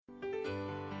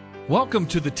Welcome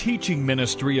to the teaching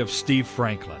ministry of Steve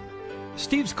Franklin.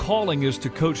 Steve's calling is to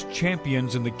coach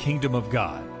champions in the kingdom of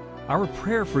God. Our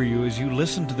prayer for you as you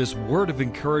listen to this word of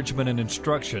encouragement and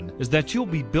instruction is that you'll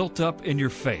be built up in your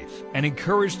faith and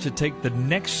encouraged to take the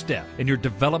next step in your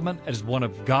development as one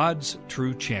of God's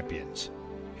true champions.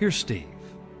 Here's Steve.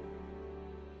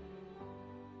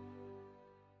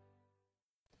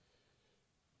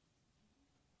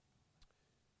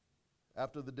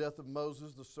 After the death of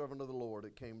Moses, the servant of the Lord,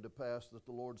 it came to pass that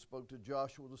the Lord spoke to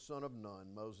Joshua the son of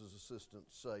Nun, Moses' assistant,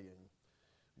 saying,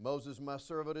 Moses, my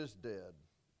servant, is dead.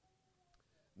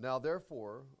 Now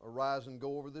therefore, arise and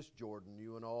go over this Jordan,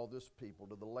 you and all this people,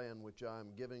 to the land which I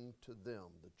am giving to them,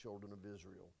 the children of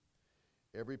Israel.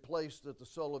 Every place that the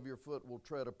sole of your foot will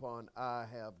tread upon, I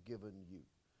have given you.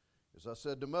 As I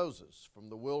said to Moses, from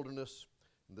the wilderness,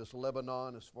 this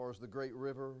Lebanon, as far as the great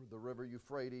river, the river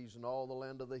Euphrates, and all the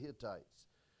land of the Hittites,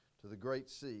 to the great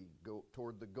sea,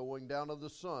 toward the going down of the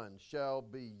sun, shall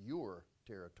be your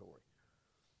territory.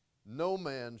 No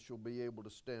man shall be able to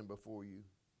stand before you.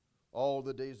 All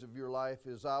the days of your life,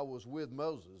 as I was with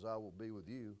Moses, I will be with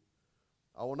you.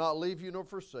 I will not leave you nor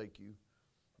forsake you.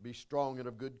 Be strong and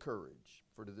of good courage,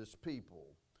 for to this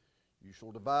people you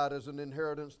shall divide as an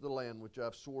inheritance the land which I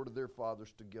have sworn to their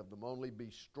fathers to give them. Only be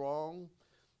strong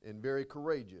and very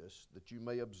courageous, that you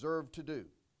may observe to do,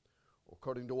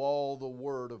 according to all the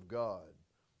word of God,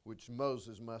 which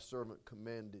Moses my servant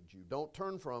commanded you. Don't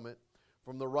turn from it,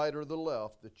 from the right or the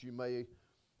left, that you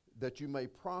may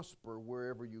prosper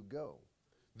wherever you go.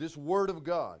 This word of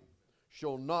God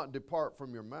shall not depart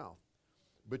from your mouth,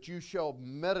 but you shall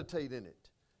meditate in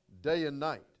it day and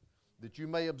night, that you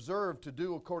may observe to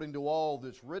do according to all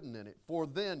that's written in it. For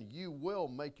then you will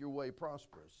make your way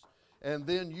prosperous, and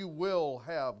then you will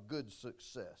have good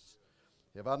success.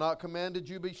 Have I not commanded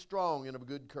you, be strong and of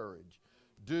good courage?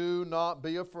 Do not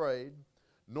be afraid,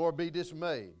 nor be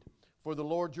dismayed, for the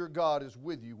Lord your God is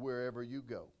with you wherever you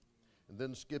go. And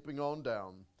then skipping on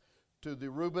down, to the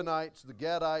Reubenites, the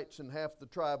Gadites, and half the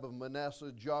tribe of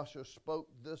Manasseh, Joshua spoke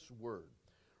this word.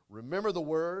 Remember the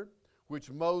word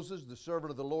which Moses, the servant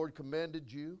of the Lord,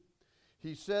 commanded you.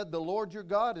 He said, the Lord your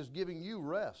God is giving you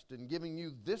rest and giving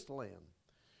you this land.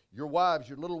 Your wives,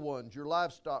 your little ones, your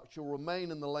livestock shall remain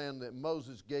in the land that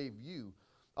Moses gave you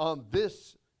on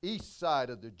this east side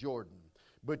of the Jordan.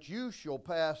 But you shall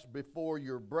pass before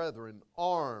your brethren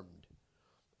armed,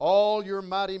 all your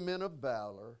mighty men of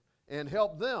valor, and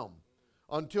help them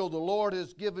until the Lord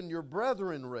has given your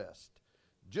brethren rest,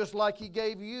 just like he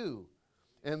gave you.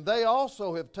 And they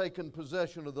also have taken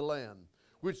possession of the land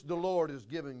which the Lord is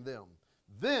giving them.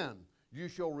 Then you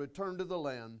shall return to the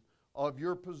land of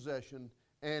your possession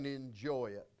and enjoy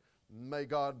it. May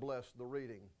God bless the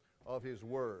reading of his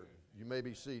word. You may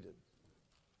be seated.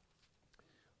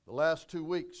 The last 2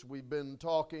 weeks we've been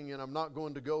talking, and I'm not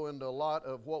going to go into a lot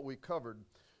of what we covered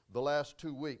the last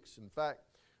 2 weeks. In fact,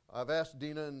 I've asked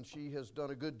Dina, and she has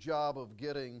done a good job of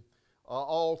getting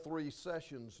all 3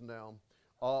 sessions now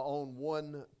on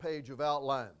one page of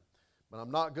outline. But I'm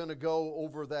not going to go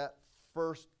over that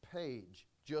first page,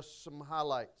 just some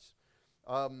highlights.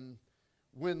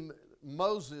 When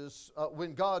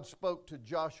God spoke to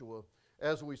Joshua,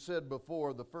 as we said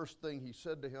before, the first thing he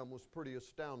said to him was pretty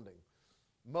astounding.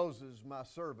 Moses, my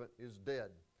servant, is dead.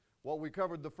 What we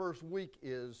covered the first week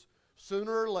is,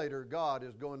 sooner or later, God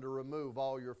is going to remove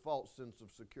all your false sense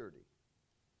of security.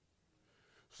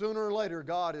 Sooner or later,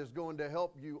 God is going to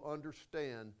help you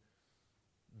understand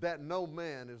that no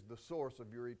man is the source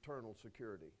of your eternal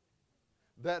security.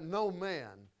 That no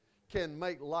man can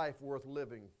make life worth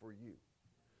living for you.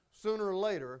 Sooner or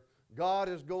later, God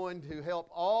is going to help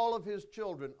all of his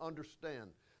children understand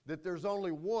that there's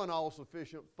only one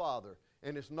all-sufficient Father,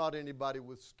 and it's not anybody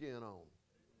with skin on.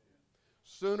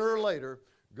 Sooner or later,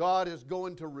 God is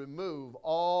going to remove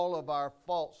all of our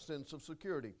false sense of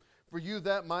security. For you,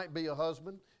 that might be a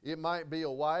husband. It might be a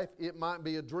wife. It might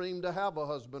be a dream to have a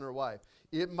husband or wife.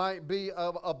 It might be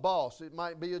a boss. It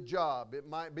might be a job. It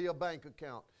might be a bank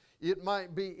account. It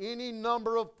might be any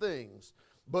number of things.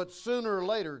 But sooner or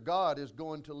later, God is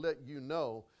going to let you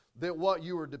know that what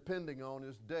you are depending on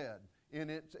is dead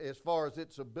as far as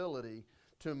its ability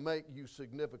to make you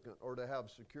significant or to have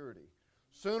security.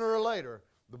 Sooner or later,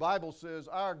 the Bible says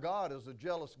our God is a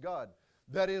jealous God.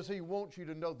 That is, he wants you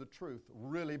to know the truth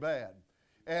really bad.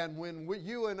 And when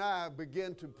you and I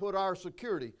begin to put our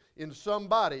security in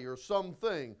somebody or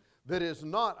something that is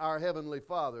not our Heavenly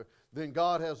Father, then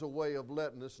God has a way of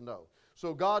letting us know.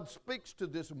 So God speaks to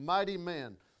this mighty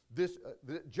man,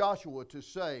 Joshua, to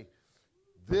say,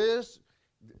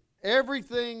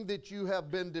 everything that you have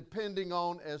been depending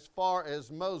on as far as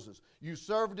Moses. You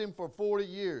served him for 40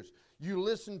 years. You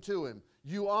listened to him.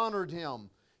 You honored him.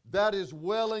 That is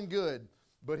well and good,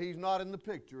 but he's not in the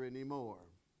picture anymore.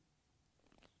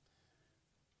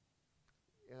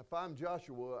 And if I'm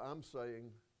Joshua, I'm saying,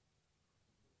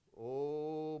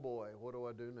 oh boy, what do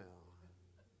I do now?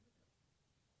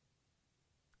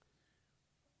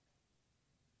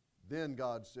 Then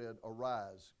God said,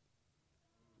 arise.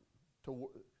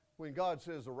 When God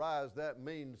says arise, that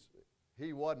means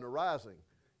he wasn't arising.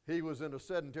 He was in a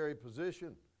sedentary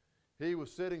position. He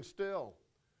was sitting still.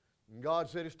 And God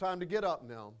said, it's time to get up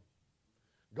now.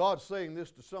 God's saying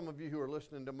this to some of you who are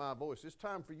listening to my voice. It's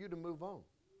time for you to move on.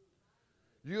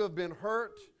 You have been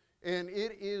hurt, and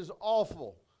it is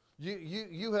awful.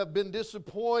 You have been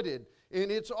disappointed,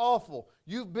 and it's awful.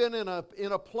 You've been in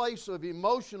a place of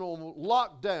emotional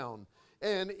lockdown,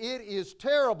 and it is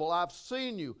terrible. I've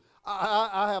seen you.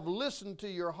 I have listened to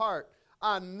your heart.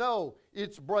 I know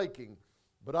it's breaking,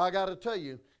 but I got to tell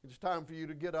you, it's time for you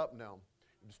to get up now.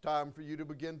 It's time for you to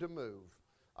begin to move.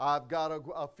 I've got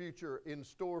a future in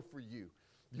store for you.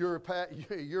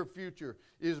 Your future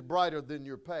is brighter than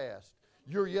your past.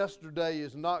 Your yesterday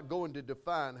is not going to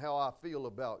define how I feel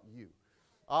about you.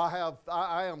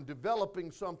 I am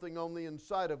developing something on the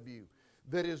inside of you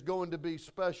that is going to be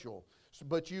special.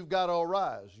 But you've got to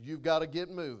arise. You've got to get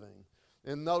moving.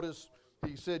 And notice,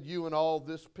 he said, you and all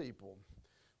this people.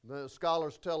 The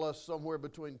scholars tell us somewhere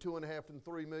between 2.5 and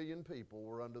 3 million people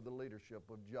were under the leadership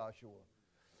of Joshua.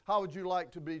 How would you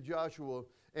like to be Joshua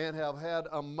and have had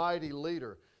a mighty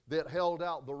leader that held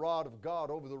out the rod of God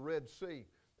over the Red Sea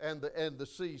and the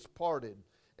seas parted,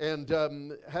 and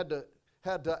had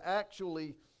to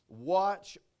actually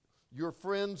watch your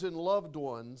friends and loved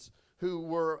ones who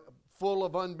were full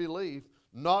of unbelief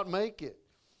not make it?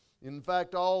 In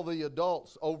fact, all the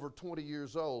adults over 20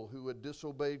 years old who had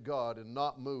disobeyed God and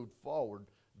not moved forward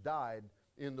died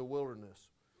in the wilderness.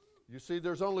 You see,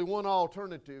 there's only one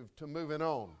alternative to moving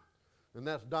on, and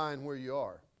that's dying where you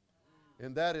are.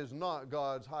 And that is not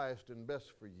God's highest and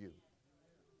best for you.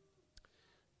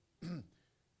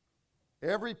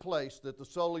 Every place that the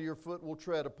sole of your foot will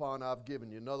tread upon, I've given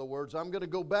you. In other words, I'm going to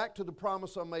go back to the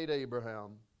promise I made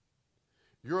Abraham.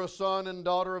 You're a son and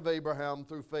daughter of Abraham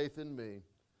through faith in me.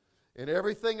 And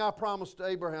everything I promised to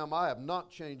Abraham, I have not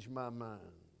changed my mind.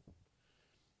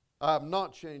 I have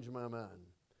not changed my mind.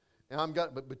 And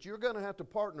but you're going to have to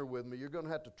partner with me. You're going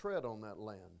to have to tread on that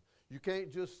land. You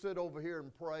can't just sit over here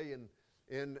and pray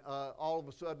and all of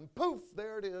a sudden, poof,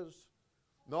 there it is.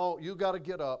 No, you got to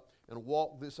get up and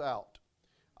walk this out.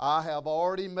 I have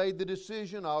already made the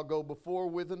decision. I'll go before,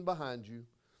 with, and behind you.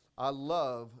 I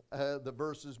love the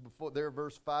verses before there,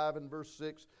 verse 5 and verse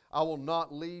 6. I will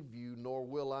not leave you, nor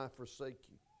will I forsake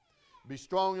you. Be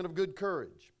strong and of good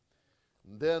courage.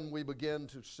 And then we begin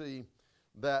to see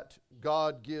that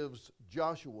God gives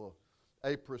Joshua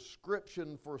a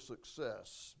prescription for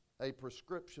success. A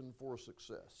prescription for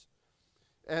success.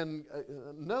 And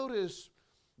notice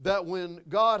that when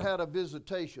God had a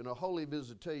visitation, a holy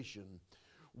visitation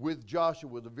with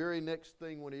Joshua, the very next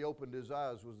thing when he opened his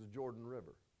eyes was the Jordan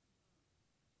River.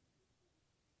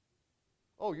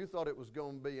 Oh, you thought it was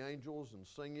going to be angels and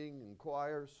singing and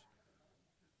choirs?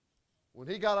 When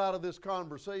he got out of this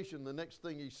conversation, the next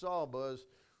thing he saw was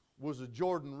the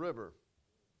Jordan River.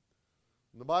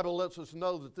 And the Bible lets us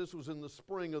know that this was in the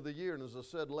spring of the year, and as I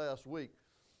said last week,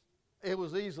 it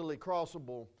was easily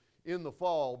crossable in the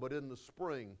fall, but in the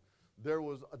spring,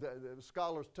 the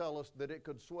scholars tell us that it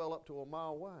could swell up to a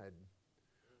mile wide.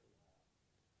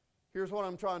 Here's what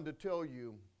I'm trying to tell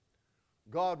you.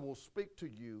 God will speak to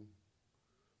you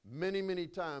many, many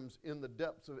times in the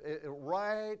depths of,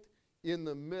 right in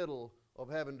the middle of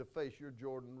having to face your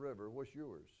Jordan River. What's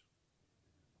yours?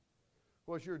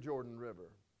 What's your Jordan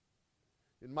River?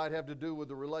 It might have to do with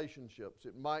the relationships.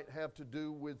 It might have to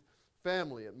do with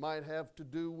family. It might have to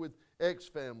do with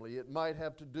ex-family. It might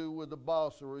have to do with a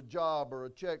boss or a job or a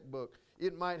checkbook.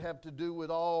 It might have to do with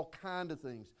all kinds of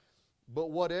things. But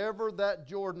whatever that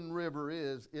Jordan River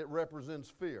is, it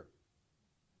represents fear.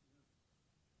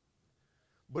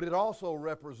 But it also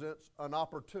represents an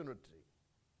opportunity.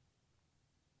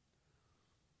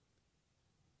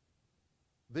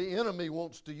 The enemy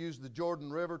wants to use the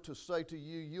Jordan River to say to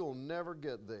you, you'll never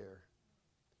get there.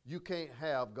 You can't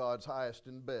have God's highest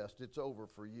and best. It's over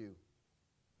for you.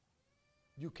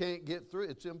 You can't get through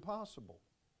it. It's impossible.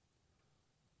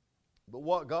 But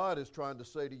what God is trying to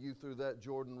say to you through that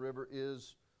Jordan River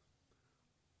is,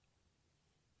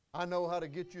 I know how to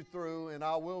get you through, and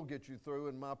I will get you through,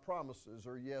 and my promises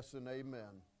are yes and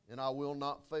amen. And I will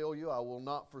not fail you. I will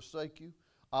not forsake you.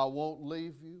 I won't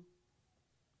leave you.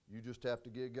 You just have to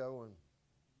get going.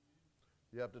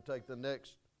 You have to take the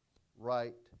next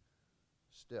right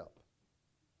step.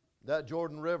 That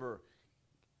Jordan River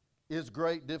is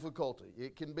great difficulty.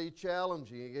 It can be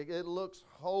challenging. It looks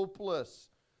hopeless.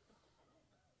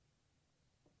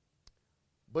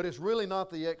 But it's really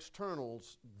not the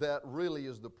externals that really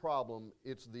is the problem.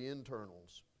 It's the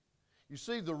internals. You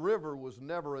see, the river was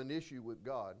never an issue with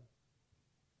God.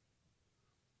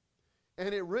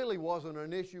 And it really wasn't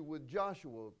an issue with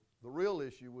Joshua. The real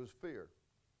issue was fear.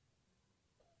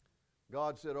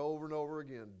 God said over and over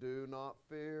again, do not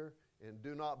fear and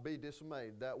do not be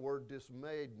dismayed. That word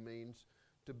dismayed means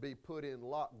to be put in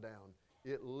lockdown.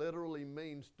 It literally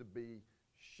means to be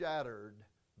shattered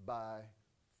by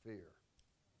fear.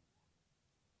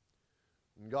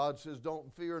 And God says,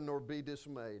 don't fear nor be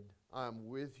dismayed. I am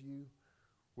with you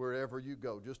wherever you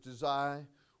go. Just as I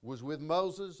was with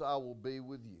Moses, I will be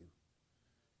with you.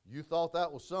 You thought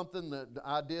that was something that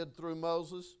I did through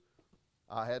Moses?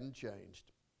 I hadn't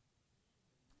changed.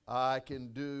 I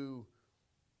can do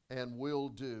and will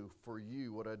do for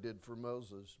you what I did for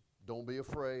Moses. Don't be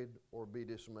afraid or be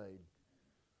dismayed.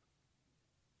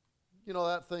 You know,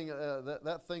 that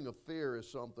thing of fear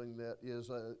is something that is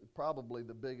probably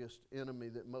the biggest enemy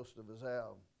that most of us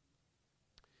have.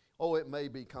 Oh, it may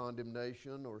be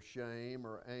condemnation or shame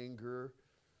or anger.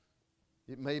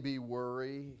 It may be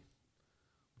worry.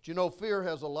 But you know, fear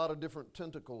has a lot of different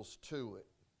tentacles to it.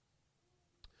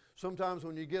 Sometimes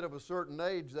when you get of a certain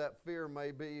age, that fear may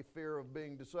be fear of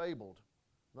being disabled,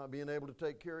 not being able to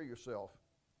take care of yourself.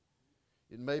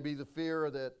 It may be the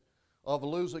fear of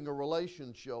losing a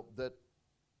relationship that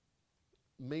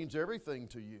means everything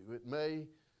to you. It may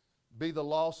be the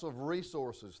loss of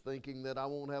resources, thinking that I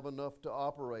won't have enough to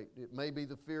operate. It may be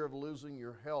the fear of losing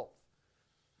your health.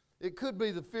 It could be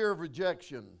the fear of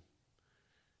rejection.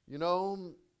 You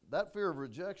know, that fear of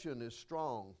rejection is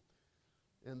strong.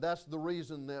 And that's the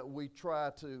reason that we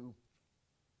try to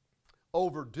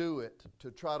overdo it, to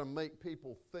try to make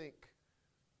people think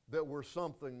that we're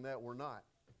something that we're not.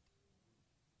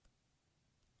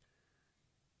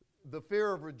 The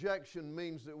fear of rejection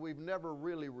means that we've never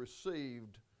really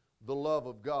received the love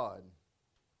of God.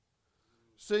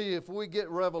 See, if we get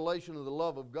revelation of the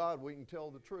love of God, we can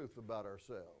tell the truth about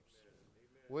ourselves.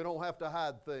 We don't have to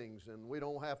hide things, and we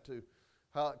don't have to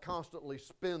constantly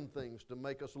spin things to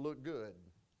make us look good.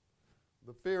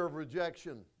 The fear of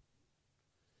rejection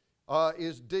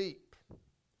is deep.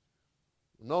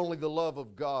 And only the love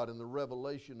of God and the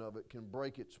revelation of it can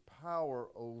break its power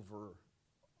over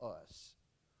us.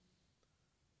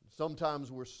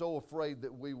 Sometimes we're so afraid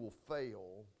that we will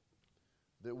fail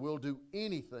that we'll do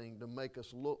anything to make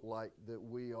us look like that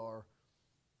we are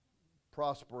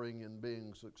prospering and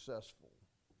being successful.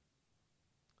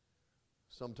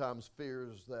 Sometimes fear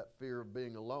is that fear of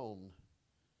being alone.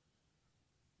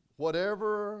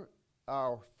 Whatever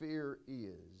our fear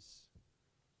is,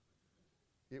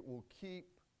 it will keep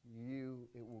you,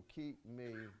 it will keep me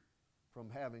from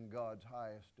having God's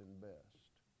highest and best.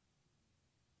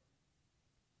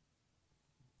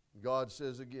 God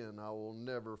says again, I will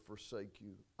never forsake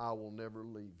you. I will never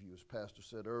leave you. As Pastor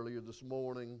said earlier this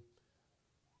morning,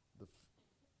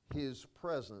 His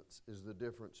presence is the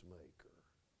difference maker.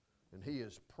 And He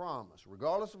has promised,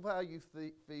 regardless of how you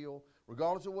feel,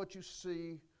 regardless of what you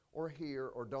see or hear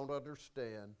or don't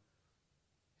understand,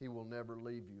 He will never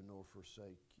leave you nor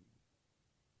forsake you.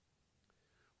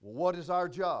 Well, what is our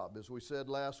job? As we said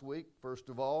last week, first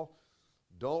of all,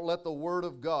 don't let the Word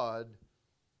of God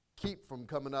keep from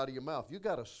coming out of your mouth. You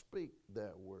got to speak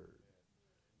that Word.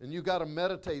 And you got to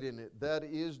meditate in it. That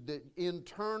is, that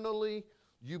internally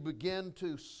you begin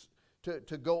to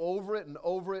go over it and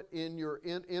over it in your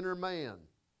inner man.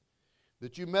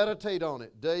 That you meditate on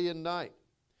it day and night.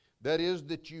 That is,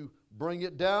 that you bring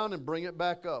it down and bring it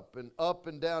back up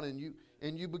and down,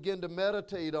 and you begin to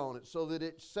meditate on it so that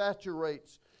it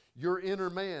saturates your inner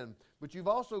man. But you've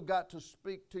also got to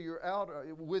speak to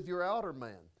with your outer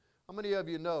man. How many of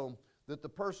you know that the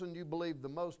person you believe the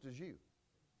most is you?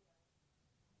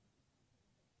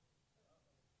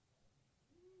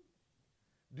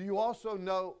 Do you also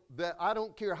know that I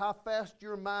don't care how fast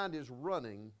your mind is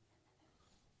running,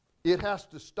 it has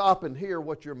to stop and hear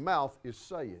what your mouth is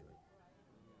saying?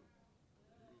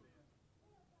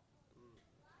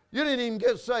 You didn't even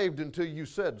get saved until you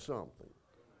said something.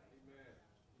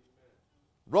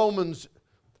 Romans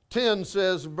 10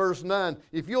 says, verse 9,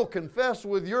 if you'll confess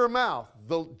with your mouth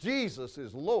Jesus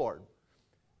is Lord,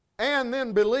 and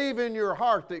then believe in your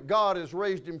heart that God has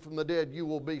raised Him from the dead, you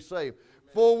will be saved.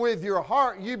 For with your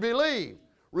heart you believe,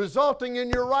 resulting in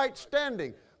your right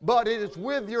standing. But it is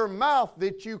with your mouth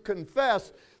that you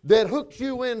confess that hooks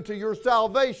you into your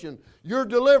salvation, your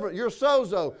deliverance, your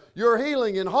sozo, your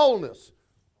healing and wholeness.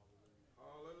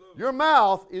 Your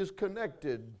mouth is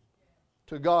connected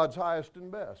to God's highest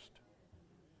and best.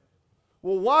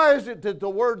 Well, why is it that the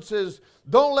Word says,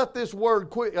 don't let this word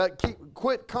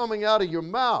quit coming out of your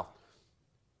mouth?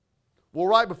 Well,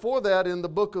 right before that, in the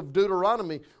book of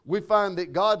Deuteronomy, we find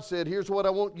that God said, here's what I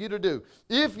want you to do.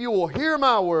 If you will hear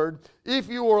my word, if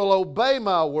you will obey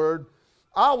my word,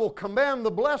 I will command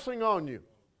the blessing on you.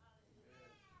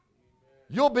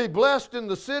 You'll be blessed in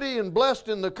the city and blessed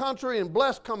in the country and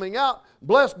blessed coming out,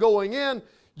 blessed going in.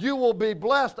 You will be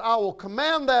blessed. I will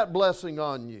command that blessing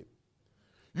on you.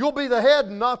 You'll be the head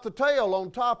and not the tail, on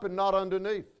top and not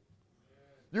underneath.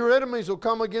 Your enemies will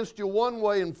come against you one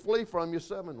way and flee from you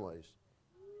 7 ways.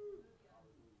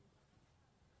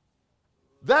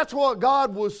 That's what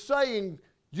God was saying.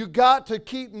 You got to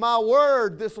keep my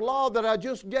word, this law that I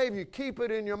just gave you, keep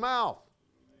it in your mouth.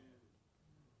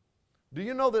 Do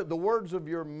you know that the words of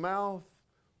your mouth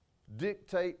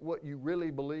dictate what you really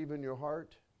believe in your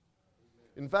heart?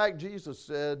 In fact, Jesus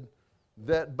said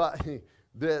that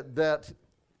that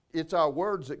it's our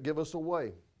words that give us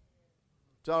away.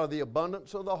 It's out of the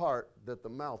abundance of the heart that the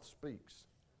mouth speaks.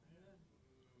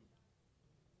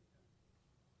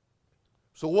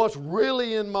 So what's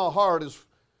really in my heart is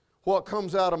what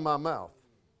comes out of my mouth.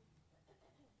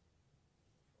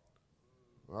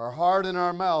 Our heart and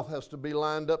our mouth has to be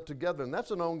lined up together, and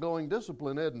that's an ongoing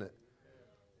discipline, isn't it?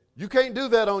 You can't do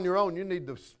that on your own. You need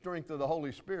the strength of the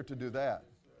Holy Spirit to do that.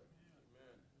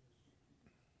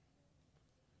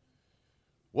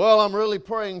 Well, I'm really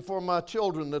praying for my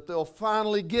children that they'll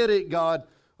finally get it, God.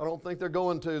 I don't think they're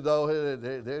going to, though.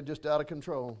 They're just out of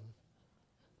control.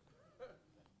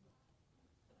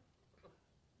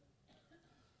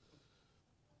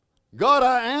 God,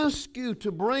 I ask you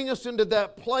to bring us into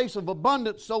that place of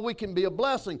abundance so we can be a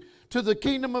blessing to the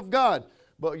kingdom of God.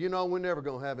 But you know, we're never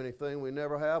going to have anything. We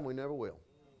never have, and we never will.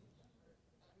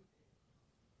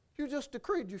 You just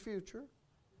decreed your future.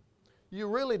 You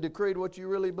really decreed what you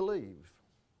really believe.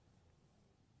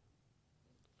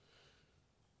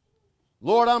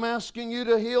 Lord, I'm asking you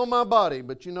to heal my body,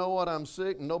 but you know what? I'm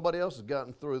sick and nobody else has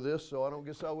gotten through this, so I don't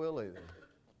guess I will either.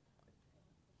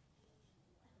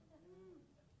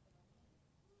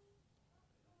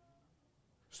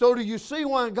 So do you see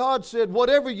why God said,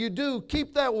 whatever you do,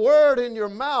 keep that word in your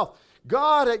mouth?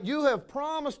 God, you have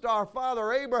promised our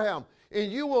father Abraham,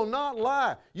 and you will not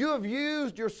lie. You have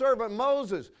used your servant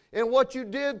Moses, and what you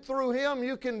did through him,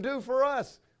 you can do for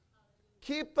us.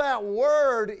 Keep that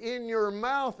word in your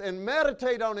mouth and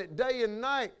meditate on it day and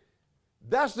night.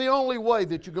 That's the only way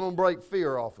that you're going to break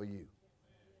fear off of you.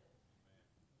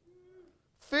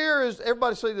 Fear is,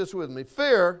 everybody say this with me,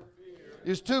 fear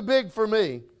is too big for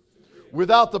me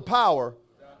without the power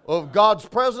of God's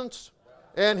presence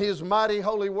and His mighty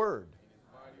holy word.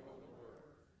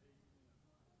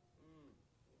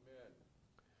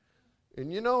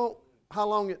 And you know how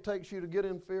long it takes you to get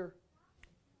in fear?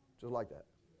 Just like that.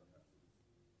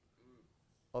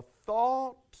 A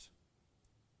thought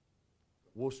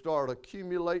will start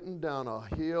accumulating down a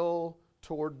hill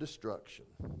toward destruction.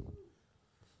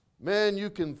 Man, you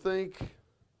can think,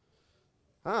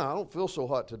 I don't feel so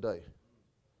hot today.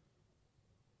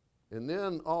 And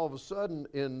then all of a sudden,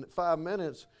 in 5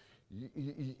 minutes,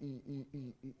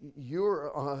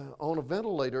 you're on a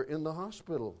ventilator in the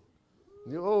hospital.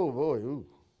 Oh boy, ooh.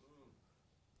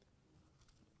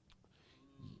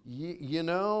 You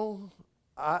know,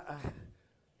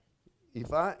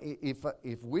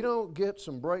 if we don't get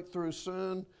some breakthrough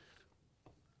soon,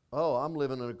 I'm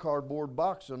living in a cardboard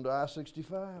box under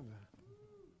I-65.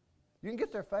 You can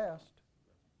get there fast,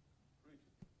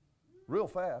 real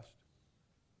fast.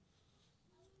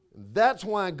 That's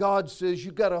why God says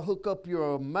you got to hook up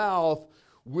your mouth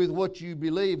with what you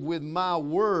believe, with my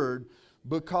word,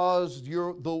 because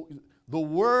the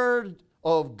word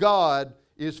of God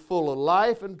is full of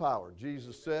life and power.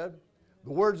 Jesus said,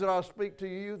 the words that I speak to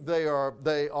you, they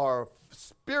are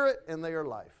spirit and they are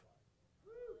life.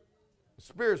 The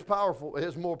Spirit's powerful. It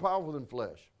is more powerful than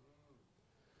flesh.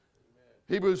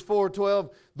 Hebrews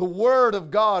 4:12, the word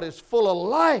of God is full of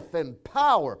life and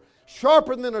power,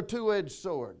 sharper than a two-edged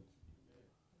sword.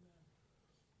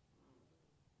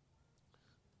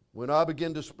 When I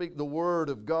begin to speak the word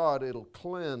of God, it'll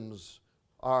cleanse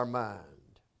our mind.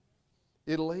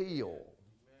 It'll heal.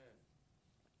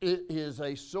 It is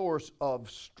a source of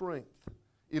strength.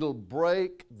 It'll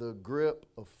break the grip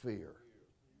of fear.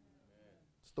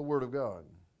 It's the word of God.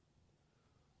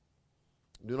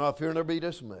 Do not fear nor be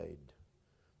dismayed,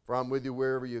 for I'm with you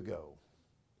wherever you go.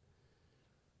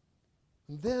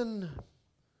 And then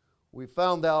we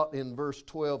found out in verse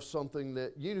 12 something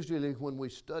that usually when we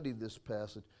study this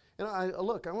passage, and I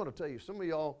want to tell you, some of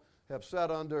y'all, have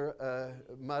sat under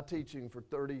my teaching for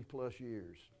 30 plus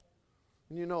years.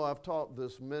 And you know, I've taught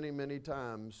this many, many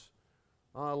times.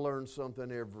 I learn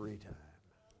something every time.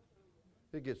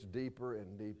 It gets deeper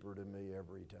and deeper to me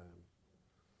every time.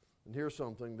 And here's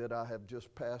something that I have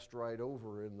just passed right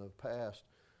over in the past,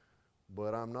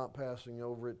 but I'm not passing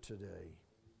over it today.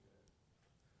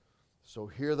 So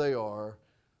here they are.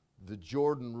 The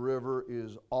Jordan River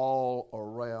is all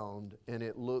around, and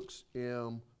it looks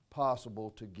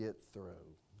impossible to get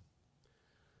through.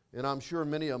 And I'm sure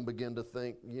many of them begin to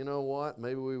think, you know what,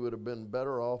 maybe we would have been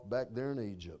better off back there in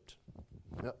Egypt.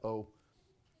 Uh-oh.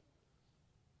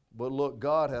 But look,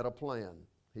 God had a plan.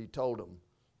 He told them,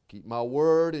 keep my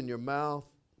word in your mouth,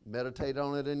 meditate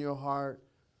on it in your heart,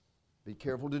 be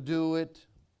careful to do it.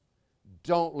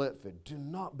 Don't let fear. Do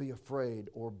not be afraid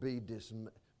or be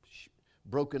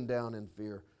broken down in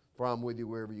fear, for I'm with you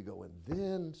wherever you go. And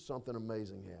then something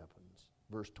amazing happens.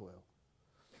 Verse 12.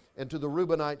 And to the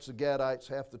Reubenites, the Gadites,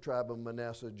 half the tribe of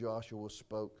Manasseh, Joshua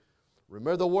spoke,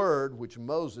 remember the word which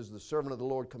Moses, the servant of the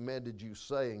Lord, commanded you,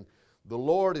 saying, the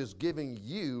Lord is giving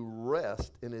you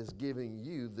rest and is giving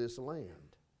you this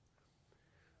land.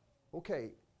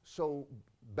 Okay, so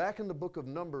back in the book of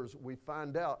Numbers, we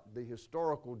find out the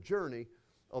historical journey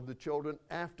of the children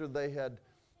after they had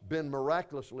been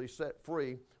miraculously set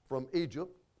free from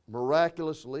Egypt,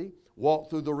 miraculously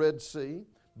walked through the Red Sea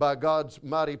by God's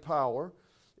mighty power,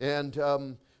 and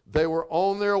they were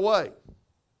on their way.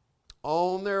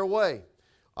 On their way.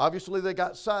 Obviously, they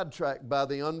got sidetracked by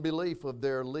the unbelief of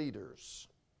their leaders.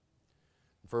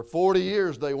 For 40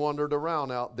 years, they wandered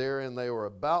around out there, and they were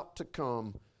about to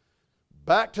come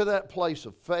back to that place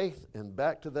of faith and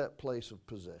back to that place of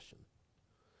possession.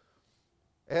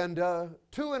 And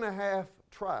 2.5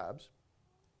 tribes,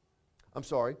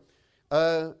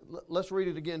 let's read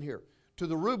it again here. To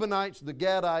the Reubenites, the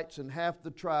Gadites, and half the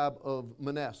tribe of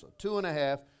Manasseh.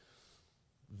 2.5.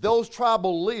 Those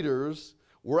tribal leaders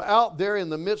were out there in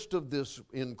the midst of this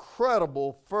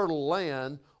incredible fertile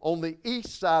land on the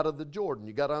east side of the Jordan.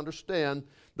 You got to understand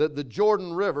that the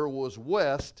Jordan River was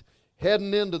west,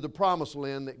 heading into the promised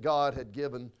land that God had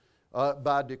given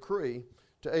by decree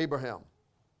to Abraham.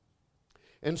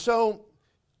 And so,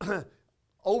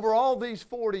 over all these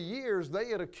 40 years, they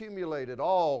had accumulated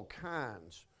all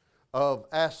kinds of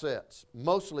assets,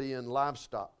 mostly in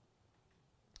livestock.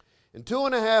 And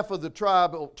 2.5 of the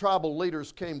tribal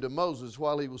leaders came to Moses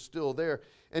while he was still there.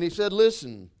 And he said,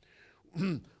 listen,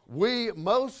 our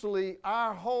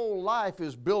whole life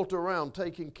is built around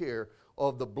taking care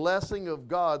of the blessing of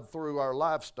God through our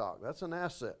livestock. That's an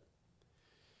asset.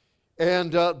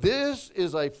 And this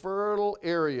is a fertile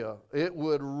area. It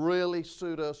would really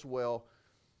suit us well.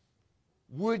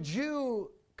 Would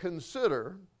you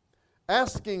consider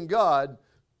asking God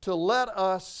to let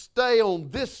us stay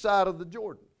on this side of the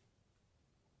Jordan?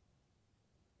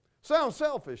 Sounds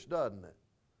selfish, doesn't it?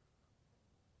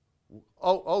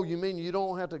 Oh, you mean you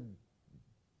don't have to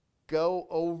go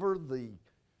over the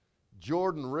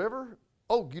Jordan River?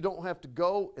 Oh, you don't have to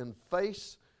go and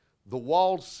face the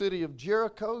walled city of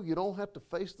Jericho? You don't have to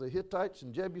face the Hittites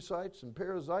and Jebusites and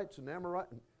Perizzites and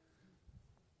Amorites?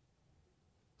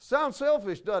 Sounds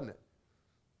selfish, doesn't it?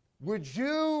 Would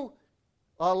you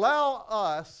allow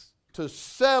us to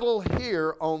settle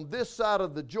here on this side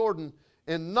of the Jordan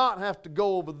and not have to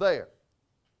go over there?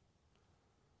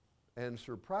 And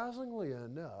surprisingly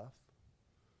enough,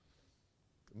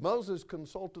 Moses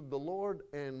consulted the Lord,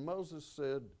 and Moses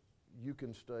said, you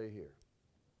can stay here.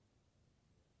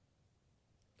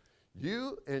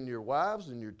 You and your wives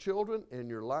and your children and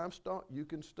your livestock, you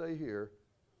can stay here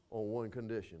on one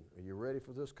condition. Are you ready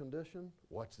for this condition?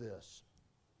 Watch this.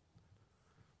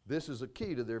 This is a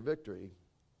key to their victory.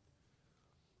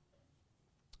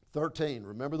 13,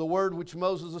 remember the word which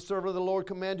Moses, the servant of the Lord,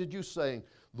 commanded you, saying,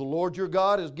 the Lord your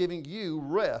God is giving you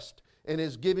rest and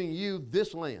is giving you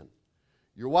this land.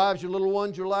 Your wives, your little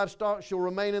ones, your livestock shall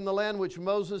remain in the land which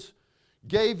Moses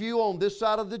gave you on this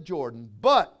side of the Jordan,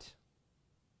 but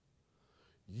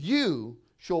you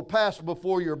shall pass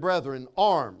before your brethren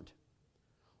armed,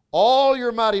 all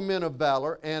your mighty men of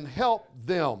valor, and help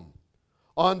them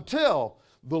until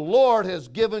the Lord has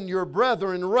given your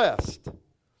brethren rest,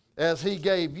 as he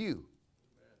gave you.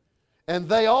 And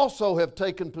they also have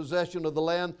taken possession of the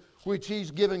land which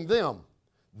he's giving them.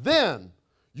 Then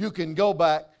you can go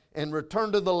back and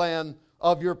return to the land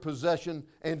of your possession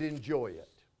and enjoy it.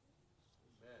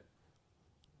 Amen.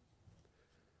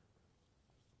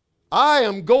 I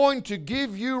am going to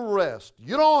give you rest.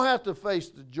 You don't have to face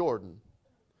the Jordan,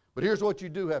 but here's what you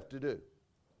do have to do.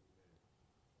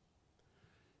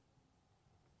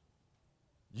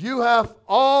 You have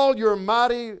all your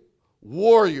mighty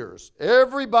warriors.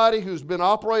 Everybody who's been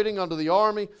operating under the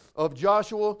army of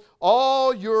Joshua,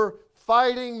 all your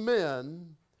fighting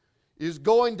men is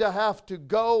going to have to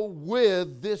go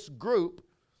with this group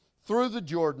through the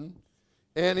Jordan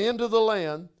and into the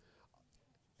land.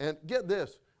 And get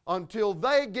this, until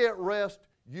they get rest,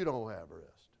 you don't have rest.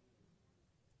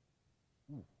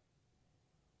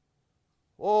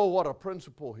 Oh, what a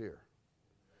principle here.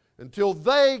 Until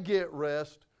they get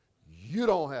rest, you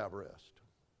don't have rest.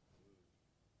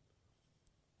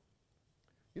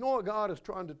 You know what God is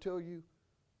trying to tell you?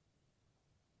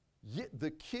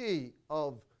 The key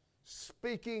of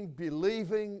speaking,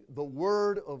 believing the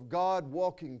Word of God,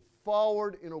 walking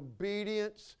forward in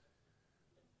obedience.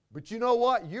 But you know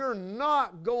what? You're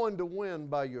not going to win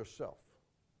by yourself.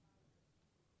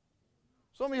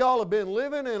 Some of y'all have been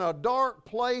living in a dark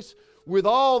place with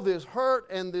all this hurt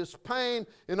and this pain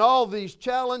and all these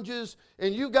challenges,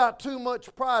 and you got too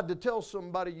much pride to tell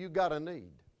somebody you got a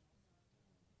need.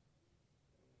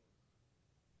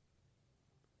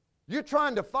 You're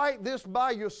trying to fight this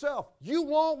by yourself. You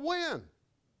won't win.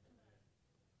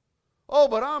 Oh,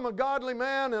 but I'm a godly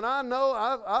man and I know,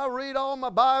 I read all my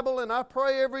Bible and I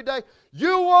pray every day.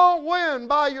 You won't win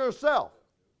by yourself.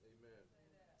 Amen.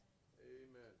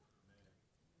 Amen.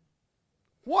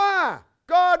 Why?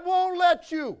 God won't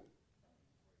let you.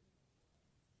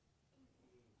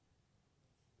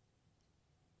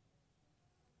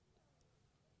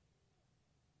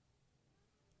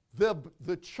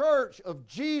 The church of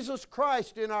Jesus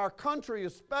Christ in our country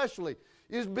especially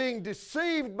is being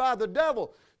deceived by the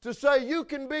devil to say you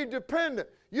can be dependent.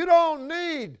 You don't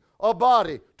need a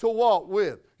body to walk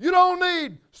with. You don't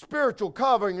need spiritual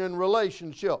covering and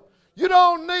relationship. You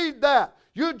don't need that.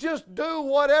 You just do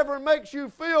whatever makes you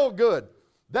feel good.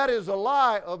 That is a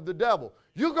lie of the devil.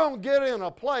 You're going to get in a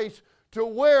place to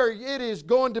where it is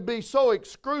going to be so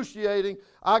excruciating,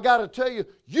 I got to tell you,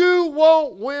 you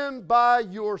won't win by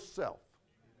yourself.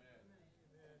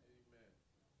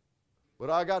 But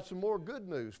I got some more good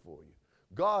news for you.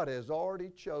 God has already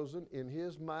chosen in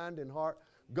His mind and heart,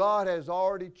 God has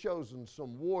already chosen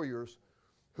some warriors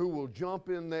who will jump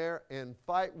in there and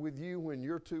fight with you when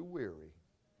you're too weary.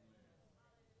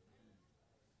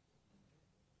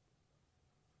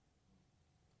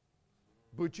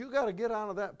 But you got to get out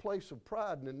of that place of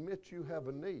pride and admit you have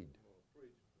a need.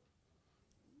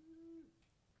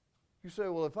 You say,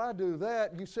 well, if I do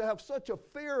that, you say, have such a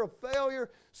fear of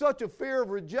failure, such a fear of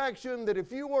rejection that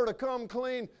if you were to come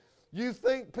clean, you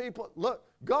think people, look,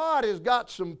 God has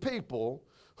got some people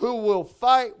who will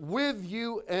fight with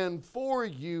you and for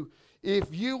you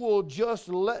if you will just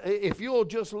let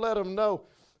them know,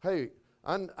 hey,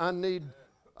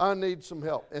 I need some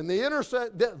help. And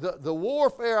the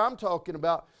warfare I'm talking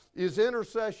about is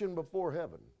intercession before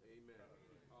heaven. Amen.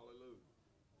 Hallelujah.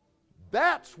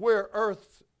 That's where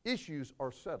earth's issues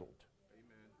are settled.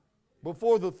 Amen.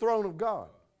 Before the throne of God.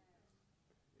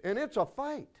 And it's a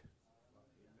fight.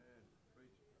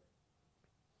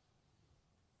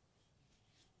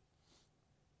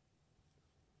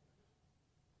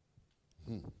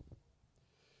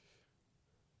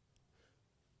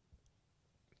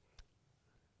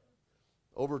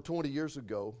 Over 20 years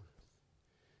ago,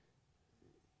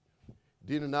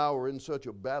 Dean and I were in such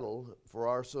a battle for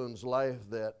our son's life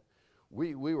that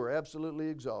we were absolutely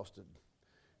exhausted.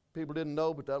 People didn't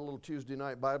know, but that little Tuesday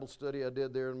night Bible study I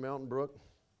did there in Mountain Brook,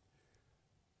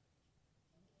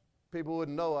 people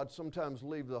wouldn't know I'd sometimes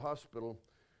leave the hospital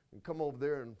and come over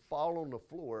there and fall on the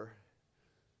floor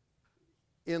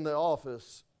in the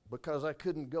office because I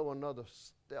couldn't go another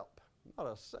step, not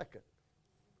a second.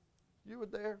 You were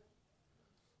there?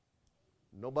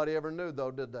 Nobody ever knew though,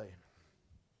 did they?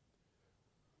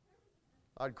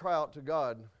 I'd cry out to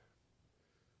God,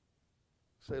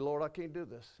 say, Lord, I can't do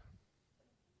this.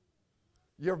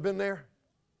 You ever been there?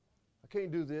 I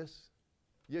can't do this.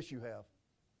 Yes, you have.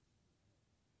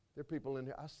 There are people in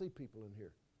here. I see people in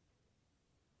here.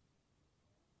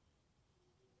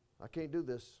 I can't do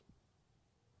this.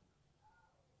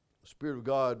 The Spirit of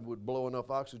God would blow enough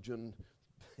oxygen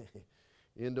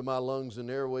into my lungs and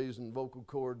airways and vocal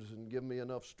cords and give me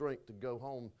enough strength to go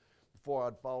home before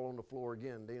I'd fall on the floor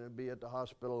again. Then I'd be at the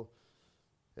hospital,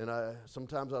 and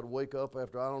sometimes I'd wake up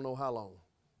after I don't know how long.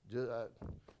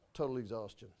 Total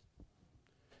exhaustion.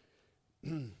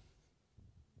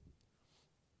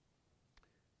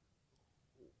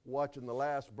 Watching the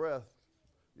last breath,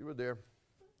 you were there.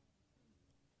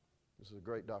 This is a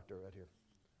great doctor right here.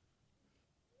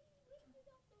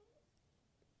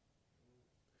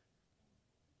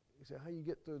 He said, how you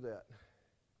get through that?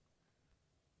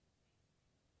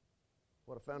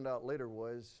 What I found out later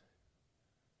was,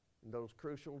 in those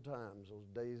crucial times, those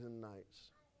days and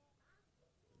nights,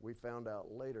 we found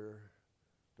out later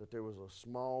that there was a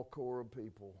small core of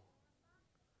people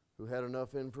who had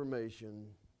enough information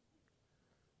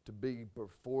to be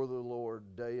before the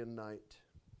Lord day and night.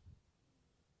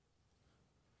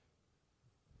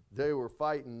 They were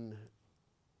fighting.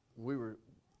 We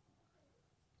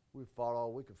fought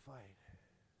all we could fight.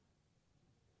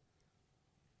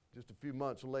 Just a few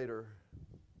months later,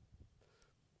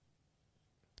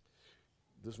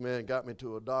 this man got me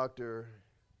to a doctor,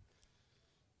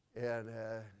 and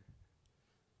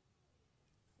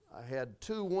I had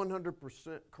two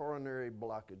 100% coronary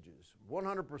blockages,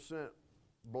 100%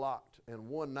 blocked and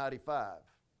 195.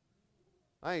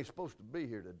 I ain't supposed to be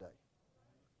here today.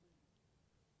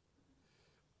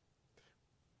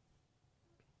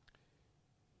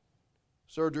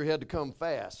 Surgery had to come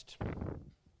fast.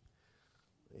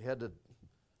 They had to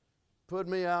put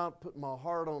me out, put my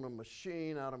heart on a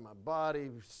machine out of my body,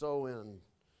 sew in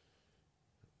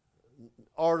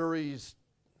arteries.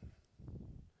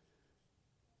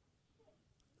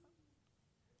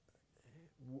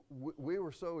 We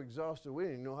were so exhausted, we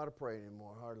didn't even know how to pray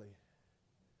anymore, hardly.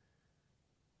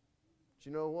 But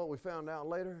you know what we found out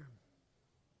later?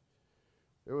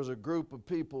 There was a group of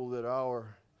people that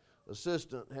our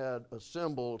assistant had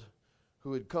assembled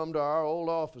who had come to our old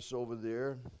office over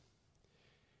there,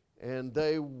 and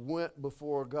they went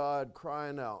before God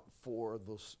crying out for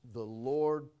the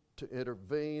Lord to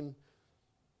intervene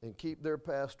and keep their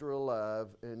pastor alive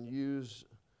and use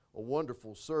a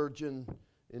wonderful surgeon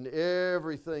in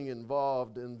everything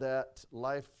involved in that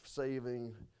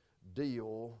life-saving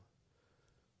deal.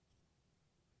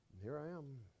 Here I am.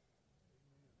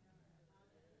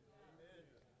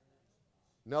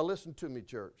 Now listen to me,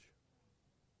 church.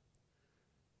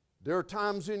 There are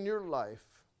times in your life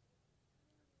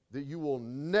that you will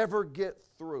never get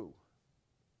through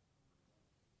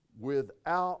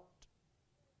without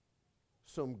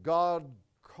some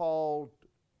God-called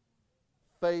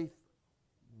faith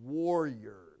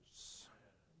warriors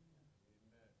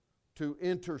to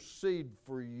intercede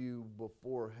for you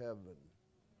before heaven.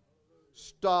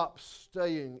 Stop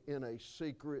staying in a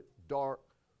secret, dark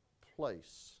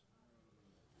place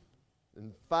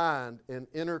and find an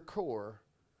inner core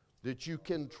that you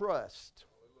can trust.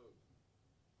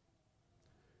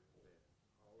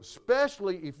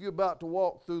 Especially if you're about to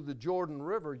walk through the Jordan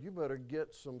River, you better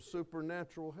get some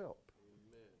supernatural help.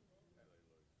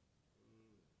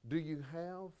 Do you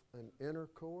have an inner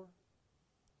core?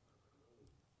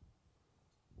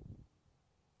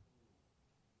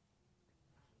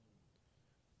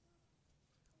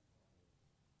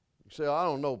 You say, I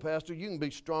don't know, Pastor, you can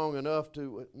be strong enough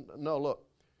to... No, look,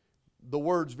 the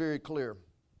word's very clear.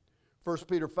 1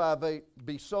 Peter 5:8,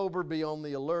 be sober, be on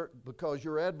the alert, because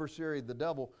your adversary, the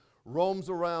devil, roams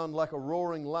around like a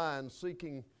roaring lion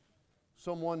seeking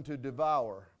someone to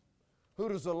devour. Who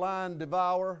does a lion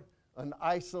devour? An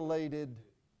isolated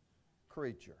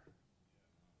creature.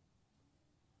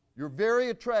 You're very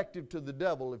attractive to the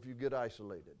devil if you get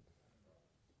isolated.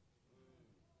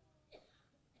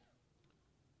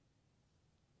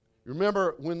 You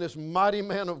remember when this mighty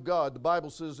man of God, the Bible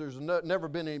says there's never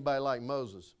been anybody like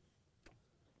Moses.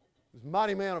 This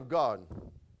mighty man of God,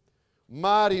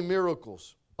 mighty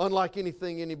miracles, unlike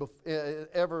anything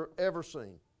ever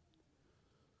seen.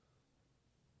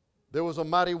 There was a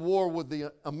mighty war with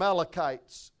the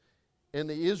Amalekites and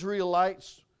the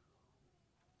Israelites.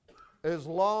 As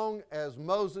long as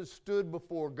Moses stood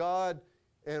before God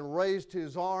and raised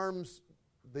his arms,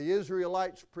 the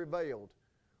Israelites prevailed.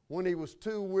 When he was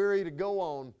too weary to go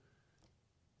on,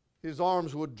 his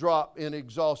arms would drop in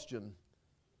exhaustion,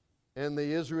 and the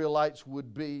Israelites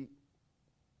would be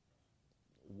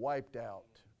wiped out.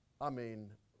 I mean,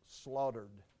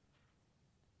 slaughtered.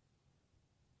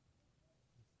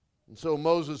 And so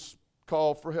Moses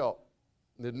called for help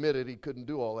and admitted he couldn't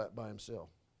do all that by himself.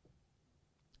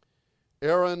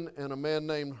 Aaron and a man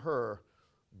named Hur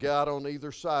got on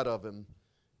either side of him,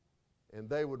 and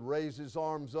they would raise his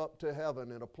arms up to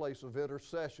heaven in a place of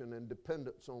intercession and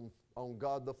dependence on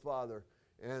God the Father.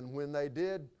 And when they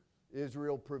did,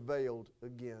 Israel prevailed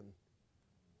again.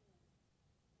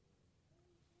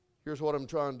 Here's what I'm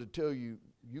trying to tell you.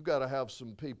 You got to have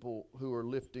some people who are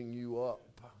lifting you up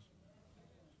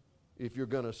if you're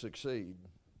going to succeed.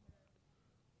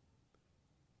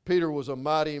 Peter was a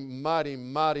mighty, mighty,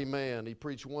 mighty man. He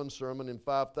preached one sermon and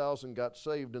 5,000 got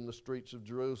saved in the streets of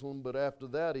Jerusalem. But after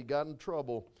that, he got in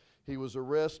trouble. He was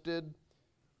arrested,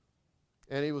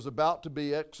 and he was about to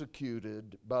be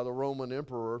executed by the Roman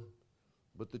emperor.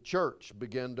 But the church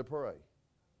began to pray.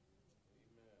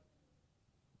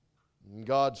 And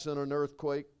God sent an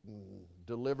earthquake and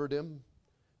delivered him.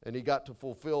 And he got to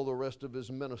fulfill the rest of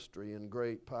his ministry in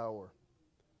great power.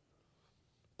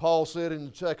 Paul said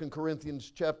in 2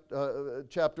 Corinthians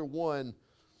chapter 1,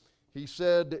 he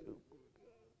said,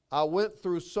 I went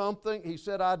through something. He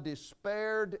said, I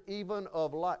despaired even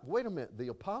of life. Wait a minute, the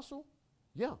apostle?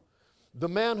 Yeah. The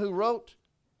man who wrote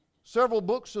several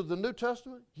books of the New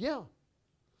Testament? Yeah.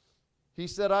 He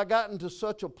said, I got into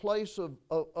such a place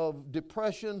of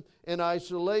depression and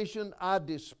isolation, I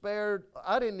despaired.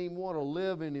 I didn't even want to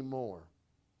live anymore.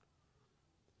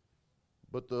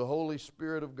 But the Holy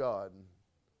Spirit of God,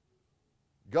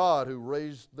 God who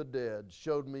raised the dead,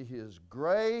 showed me His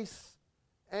grace,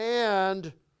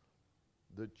 and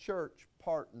the church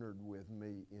partnered with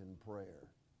me in prayer.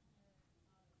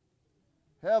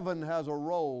 Heaven has a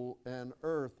role and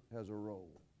earth has a role.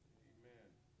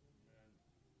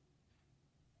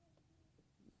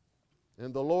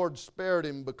 And the Lord spared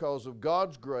him because of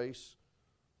God's grace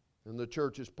and the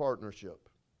church's partnership.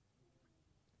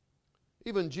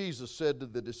 Even Jesus said to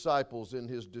the disciples in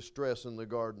His distress in the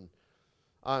garden,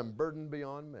 I'm burdened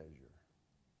beyond measure.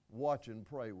 Watch and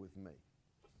pray with me.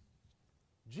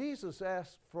 Jesus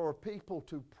asked for people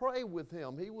to pray with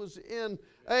Him. He was in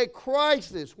a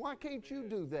crisis. Why can't you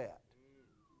do that?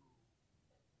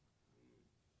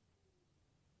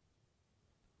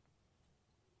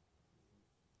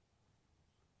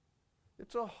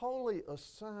 It's a holy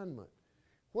assignment.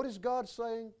 What is God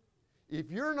saying?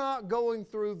 If you're not going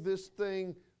through this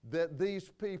thing that these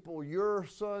people, your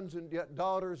sons and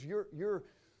daughters, your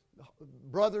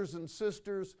brothers and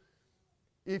sisters,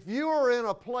 if you are in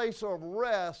a place of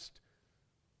rest,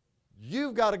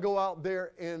 you've got to go out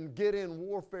there and get in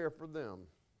warfare for them.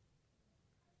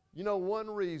 You know, one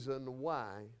reason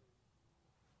why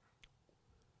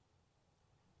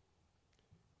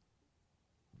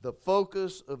the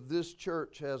focus of this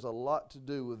church has a lot to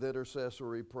do with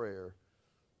intercessory prayer.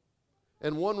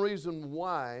 And one reason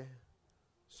why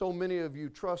so many of you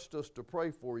trust us to pray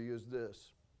for you is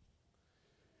this.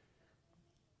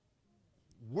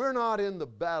 We're not in the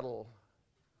battle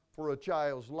for a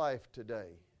child's life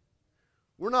today.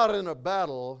 We're not in a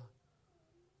battle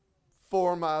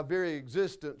for my very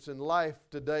existence and life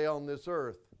today on this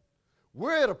earth.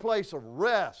 We're at a place of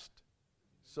rest,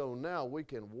 so now we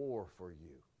can war for you.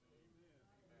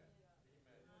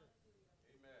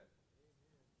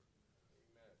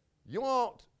 You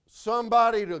want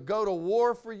somebody to go to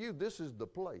war for you? This is the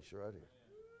place right here.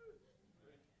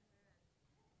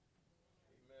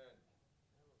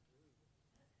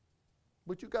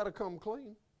 But you got to come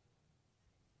clean.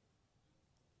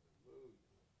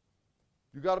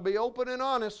 You got to be open and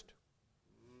honest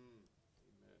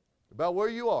about where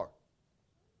you are.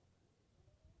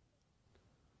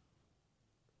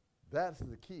 That's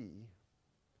the key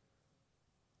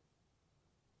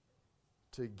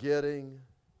to getting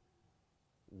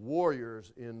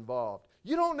warriors involved.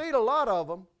 You don't need a lot of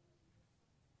them.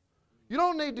 You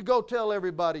don't need to go tell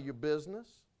everybody your business.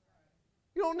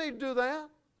 You don't need to do that.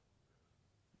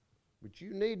 But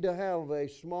you need to have a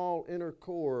small inner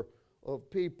core of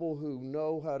people who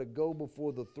know how to go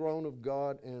before the throne of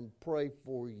God and pray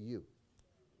for you.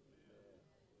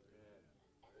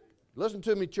 Listen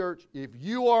to me, church. If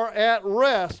you are at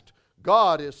rest,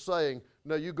 God is saying,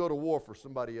 no, you go to war for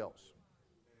somebody else.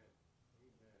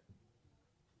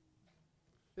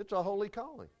 It's a holy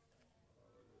calling.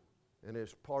 And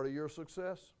it's part of your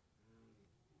success.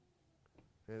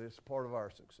 And it's part of our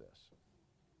success.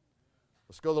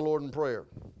 Let's go to the Lord in prayer.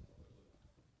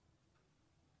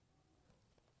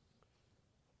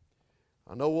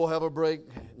 I know we'll have a break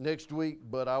next week,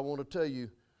 but I want to tell you,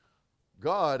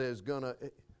 God is going to...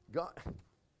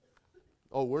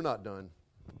 Oh, we're not done.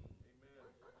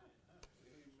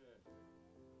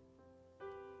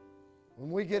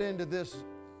 When we get into this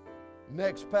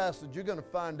next passage, you're going to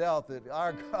find out that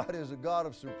our God is a God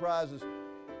of surprises,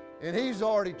 and He's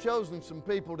already chosen some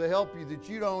people to help you that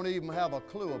you don't even have a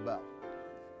clue about.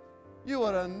 You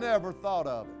would have never thought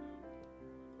of it.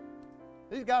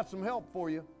 He's got some help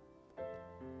for you.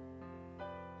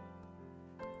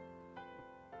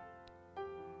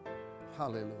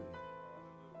 Hallelujah.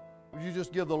 Would you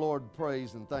just give the Lord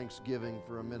praise and thanksgiving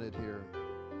for a minute here?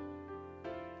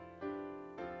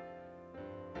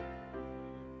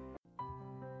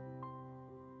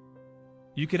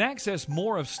 You can access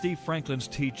more of Steve Franklin's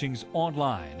teachings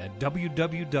online at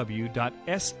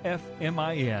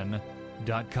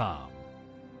www.sfmin.com.